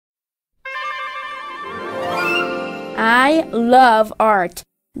I love art.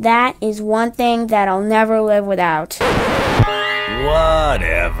 That is one thing that I'll never live without.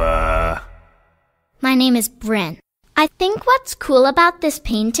 Whatever. My name is Bryn. I think what's cool about this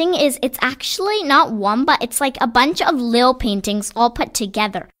painting is it's actually not one, but it's like a bunch of little paintings all put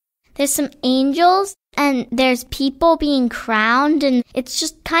together. There's some angels, and there's people being crowned, and it's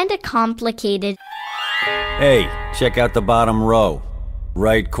just kind of complicated. Hey, check out the bottom row.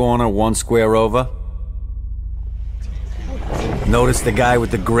 Right corner, one square over. Notice the guy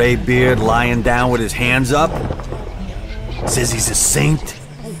with the gray beard lying down with his hands up? Says he's a saint.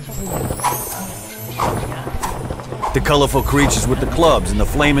 The colorful creatures with the clubs and the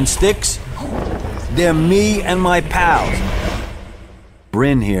flaming sticks? They're me and my pals.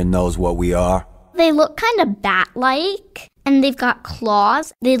 Bryn here knows what we are. They look kind of bat-like, and they've got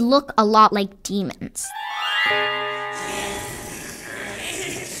claws. They look a lot like demons.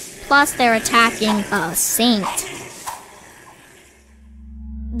 Plus, they're attacking a saint.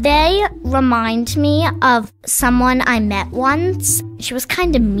 They remind me of someone I met once. She was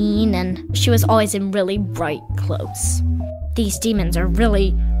kind of mean, and she was always in really bright clothes. These demons are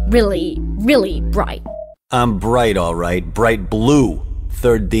really, really, really bright. I'm bright, all right. Bright blue.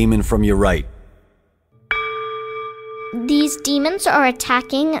 Third demon from your right. These demons are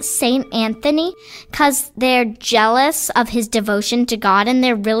attacking Saint Anthony because they're jealous of his devotion to God, and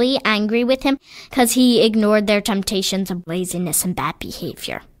they're really angry with him because he ignored their temptations of laziness and bad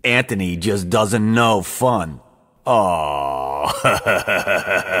behavior. Anthony just doesn't know fun. Aww.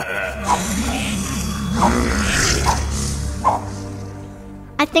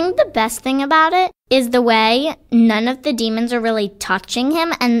 I think the best thing about it is the way none of the demons are really touching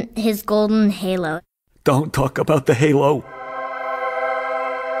him and his golden halo. Don't talk about the halo.